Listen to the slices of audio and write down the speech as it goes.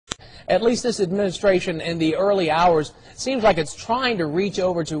at least this administration in the early hours seems like it's trying to reach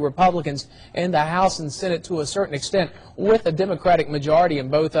over to Republicans in the House and Senate to a certain extent with a Democratic majority in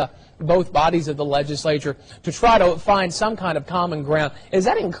both bodies of the legislature to try to find some kind of common ground. Is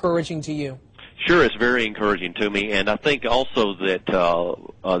that encouraging to you? Sure, it's very encouraging to me, and I think also that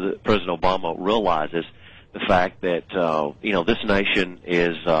President Obama realizes the fact that this nation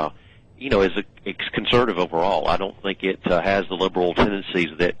is it's conservative overall. I don't think it has the liberal tendencies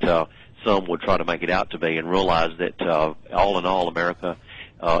that some would try to make it out to be, and realize that all in all, America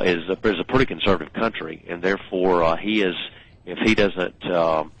is a pretty conservative country, and therefore if he doesn't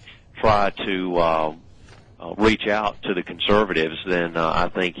try to reach out to the conservatives, then I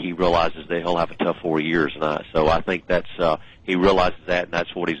think he realizes that he'll have a tough 4 years. So I think he realizes that, and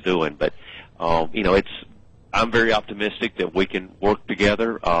that's what he's doing. But I'm very optimistic that we can work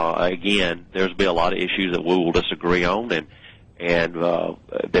together. Again, there's been a lot of issues that we will disagree on, and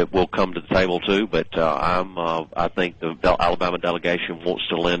that will come to the table too. But I think the Alabama delegation wants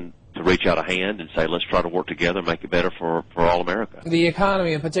to reach out a hand and say, let's try to work together and make it better for all America. The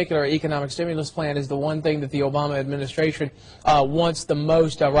economy, in particular, economic stimulus plan, is the one thing that the Obama administration wants the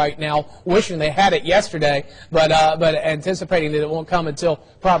most right now, wishing they had it yesterday, but anticipating that it won't come until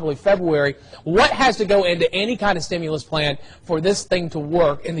probably February. What has to go into any kind of stimulus plan for this thing to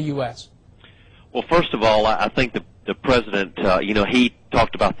work in the U.S.? Well, first of all, I think the president, he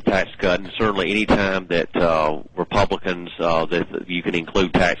talked about the tax cut, and certainly any time that Republicans, that you can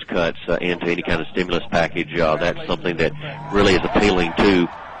include tax cuts into any kind of stimulus package, that's something that really is appealing to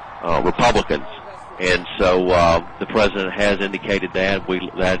Republicans. And so the president has indicated that. We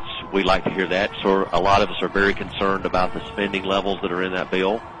like to hear that. So a lot of us are very concerned about the spending levels that are in that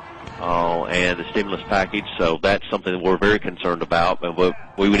bill and the stimulus package. So that's something that we're very concerned about. And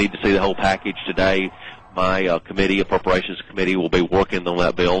we would need to see the whole package today. My Appropriations Committee, will be working on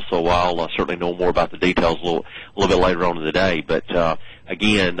that bill, so I'll certainly know more about the details a little bit later on in the day. But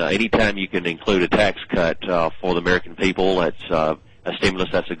again, anytime you can include a tax cut for the American people, that's a stimulus.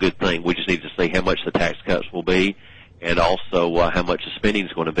 That's a good thing. We just need to see how much the tax cuts will be, and also how much the spending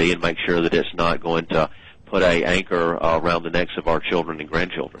is going to be, and make sure that it's not going to put an anchor around the necks of our children and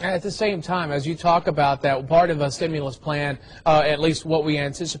grandchildren. At the same time, as you talk about that, part of a stimulus plan, at least what we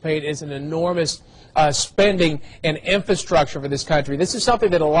anticipate, is an enormous spending and infrastructure for this country. This is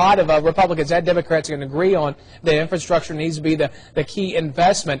something that a lot of Republicans and Democrats are going to agree on. The infrastructure needs to be the key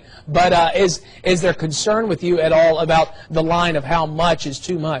investment. But is there concern with you at all about the line of how much is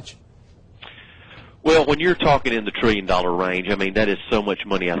too much? Well, when you're talking in the $1 trillion range, I mean, that is so much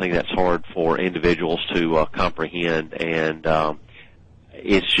money. I think that's hard for individuals to comprehend, and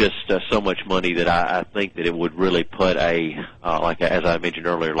it's just so much money that I think that it would really put as I mentioned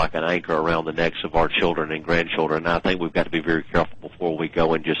earlier, like an anchor around the necks of our children and grandchildren. And I think we've got to be very careful before we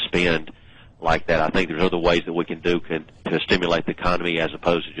go and just spend like that. I think there's other ways that we can do to stimulate the economy as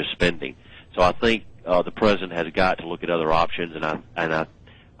opposed to just spending. So I think the president has got to look at other options, and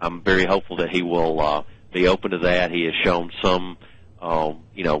I'm very hopeful that he will be open to that. He has shown some,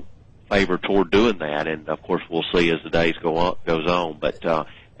 favor toward doing that, and of course we'll see as the days goes on. But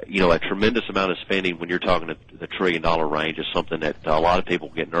a tremendous amount of spending when you're talking the $1 trillion range is something that a lot of people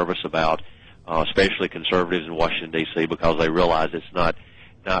get nervous about, especially conservatives in Washington D.C., because they realize it's not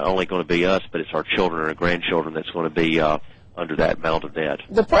only going to be us, but it's our children and grandchildren that's going to be under that amount of debt.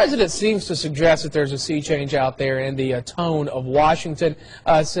 The president seems to suggest that there's a sea change out there in the tone of Washington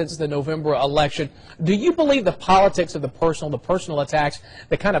since the November election. Do you believe the politics of the personal attacks,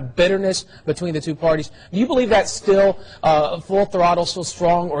 the kind of bitterness between the two parties, do you believe that's still full throttle, still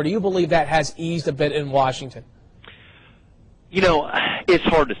strong, or do you believe that has eased a bit in Washington? It's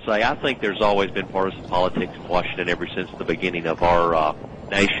hard to say. I think there's always been partisan politics in Washington ever since the beginning of our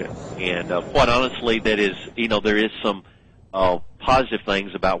nation. And quite honestly, there is some positive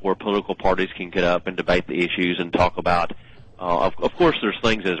things about where political parties can get up and debate the issues and talk about. Of course, there's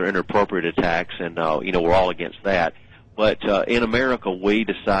things that are inappropriate attacks, and we're all against that. But in America, we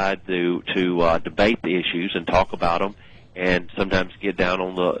decide to debate the issues and talk about them, and sometimes get down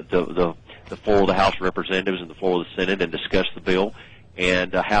on the floor of the House of Representatives and the floor of the Senate and discuss the bill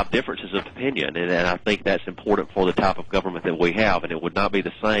and have differences of opinion. And I think that's important for the type of government that we have. And it would not be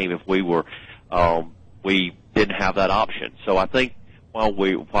the same if we didn't have that option. So I think while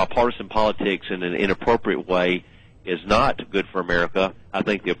partisan politics in an inappropriate way is not good for America, I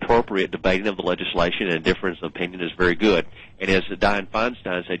think the appropriate debating of the legislation and difference of opinion is very good. And as Dianne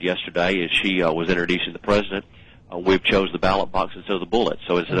Feinstein said yesterday, as she was introducing the president, we've chose the ballot box instead of the bullet.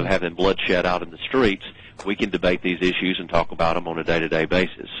 So instead of having bloodshed out in the streets, we can debate these issues and talk about them on a day-to-day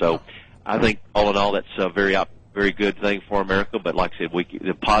basis. So I think all in all, that's very very good thing for America. But like I said,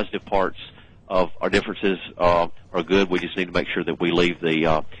 the positive parts of our differences are good. We just need to make sure that we leave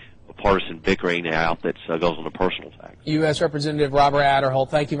the partisan bickering out that goes on the personal tax. U.S. Representative Robert Aderholt,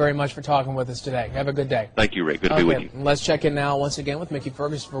 thank you very much for talking with us today. Have a good day. Thank you, Rick. Good to be with you. Let's check in now once again with Mickey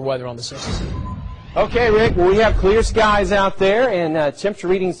Ferguson for weather on the 6th. Okay, Rick, well, we have clear skies out there, and temperature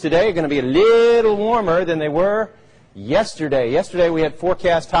readings today are going to be a little warmer than they were yesterday. Yesterday we had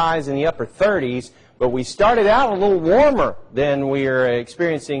forecast highs in the upper 30s, but we started out a little warmer than we are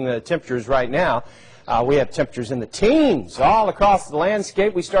experiencing the temperatures right now. We have temperatures in the teens all across the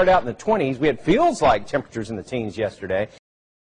landscape. We started out in the 20s. We had feels like temperatures in the teens yesterday.